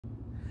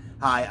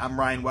Hi, I'm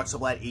Ryan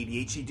Wexelblatt,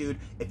 ADHD Dude.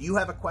 If you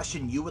have a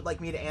question you would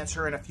like me to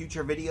answer in a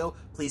future video,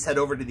 please head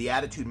over to the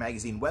Attitude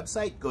Magazine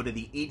website, go to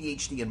the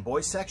ADHD and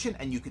Boys section,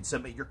 and you can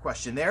submit your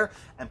question there.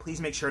 And please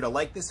make sure to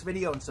like this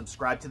video and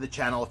subscribe to the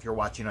channel if you're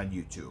watching on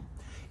YouTube.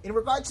 In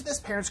regards to this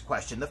parent's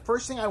question, the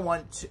first thing I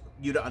want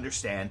you to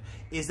understand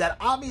is that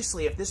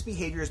obviously if this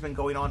behavior has been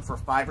going on for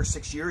 5 or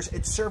 6 years,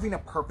 it's serving a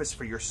purpose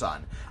for your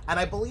son. And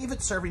I believe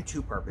it's serving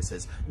two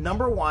purposes.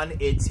 Number one,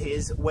 it's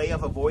his way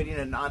of avoiding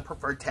a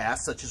non-preferred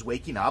task, such as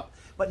waking up.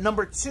 But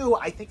number two,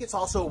 I think it's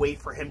also a way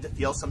for him to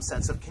feel some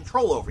sense of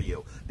control over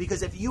you.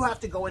 Because if you have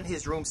to go in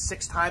his room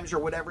 6 times or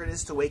whatever it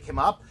is to wake him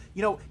up,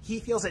 you know, he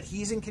feels that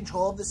he's in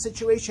control of the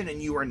situation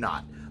and you are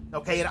not.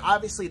 Okay, and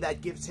obviously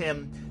that gives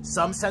him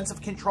some sense of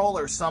control,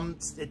 or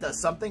it does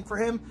something for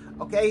him,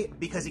 okay,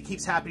 because it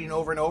keeps happening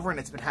over and over, and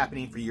it's been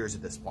happening for years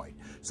at this point.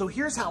 So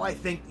here's how I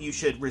think you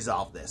should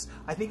resolve this.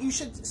 I think you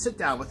should sit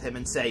down with him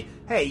and say,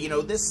 hey, you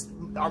know,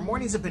 our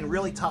mornings have been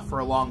really tough for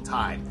a long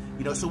time,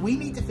 you know, so we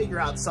need to figure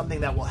out something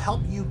that will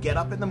help you get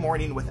up in the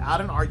morning without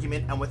an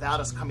argument and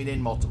without us coming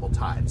in multiple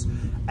times.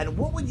 And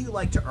what would you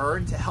like to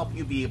earn to help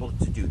you be able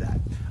to do that?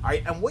 All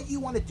right, and what you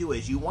want to do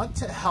is you want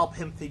to help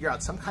him figure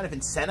out some kind of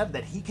incentive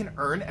that he can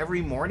earn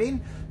every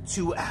morning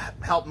to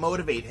help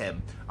motivate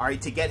him, all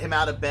right, to get him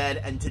out of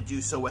bed and to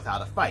do so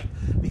without a fight.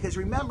 Because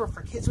remember,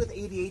 for kids with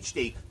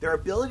ADHD, their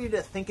ability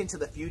to think into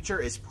the future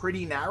is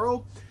pretty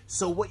narrow.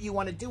 So what you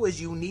want to do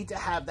is you need to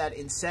have that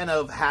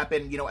incentive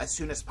happen, you know, as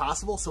soon as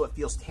possible so it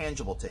feels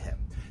tangible to him.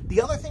 The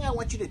other thing I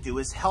want you to do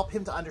is help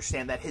him to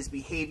understand that his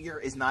behavior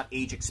is not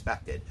age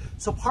expected.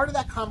 So part of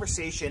that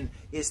conversation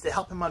is to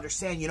help him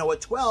understand, you know,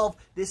 at 12,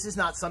 this is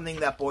not something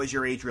that boys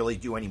your age really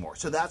do anymore.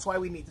 So that's why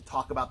we need to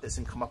talk about this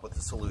and come up with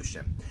a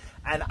solution.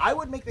 And I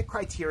would make the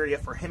criteria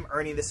for him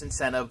earning this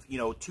incentive, you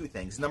know, 2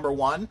 things. Number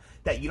 1,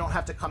 that you don't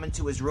have to come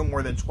into his room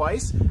more than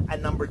twice.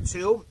 And number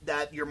 2,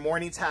 that your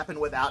mornings happen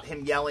without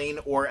him yelling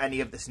or any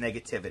of this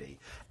negativity.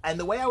 And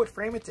the way I would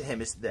frame it to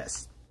him is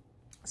this.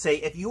 Say,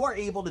 if you are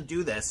able to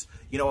do this,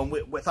 you know, and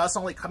with us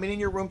only coming in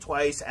your room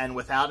twice and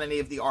without any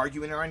of the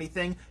arguing or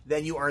anything,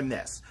 then you earn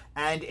this.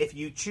 And if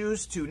you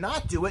choose to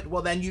not do it,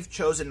 well, then you've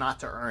chosen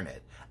not to earn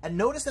it. And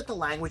notice that the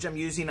language I'm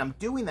using, I'm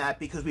doing that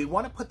because we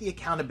want to put the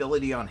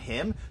accountability on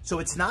him. So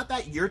it's not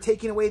that you're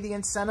taking away the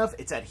incentive,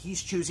 it's that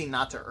he's choosing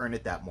not to earn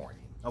it that morning.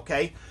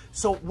 Okay,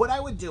 so what I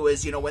would do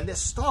is, you know, when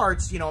this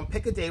starts, you know, and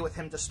pick a day with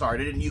him to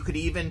start it, and you could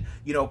even,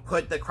 you know,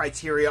 put the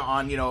criteria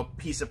on, you know, a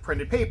piece of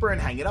printed paper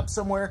and hang it up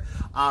somewhere.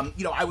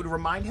 You know, I would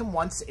remind him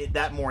once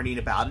that morning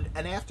about it,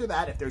 and after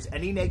that, if there's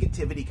any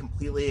negativity,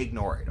 completely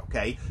ignore it,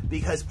 okay?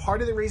 Because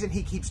part of the reason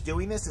he keeps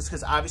doing this is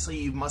because obviously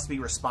you must be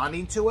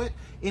responding to it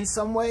in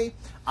some way,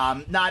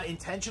 not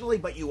intentionally,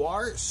 but you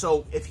are.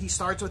 So if he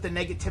starts with the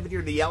negativity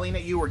or the yelling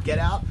at you or get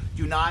out,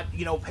 do not,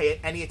 you know, pay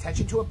any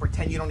attention to it.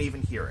 Pretend you don't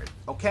even hear it,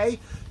 okay?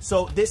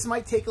 So this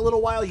might take a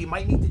little while. You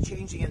might need to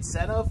change the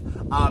incentive,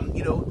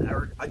 you know,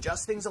 or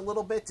adjust things a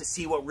little bit to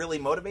see what really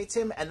motivates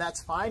him, and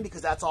that's fine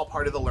because that's all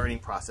part of the learning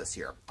process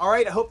here. All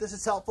right, I hope this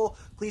is helpful.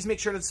 Please make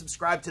sure to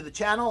subscribe to the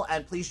channel,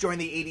 and please join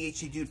the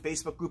ADHD Dude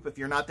Facebook group if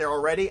you're not there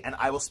already, and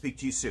I will speak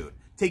to you soon.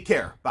 Take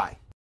care. Bye.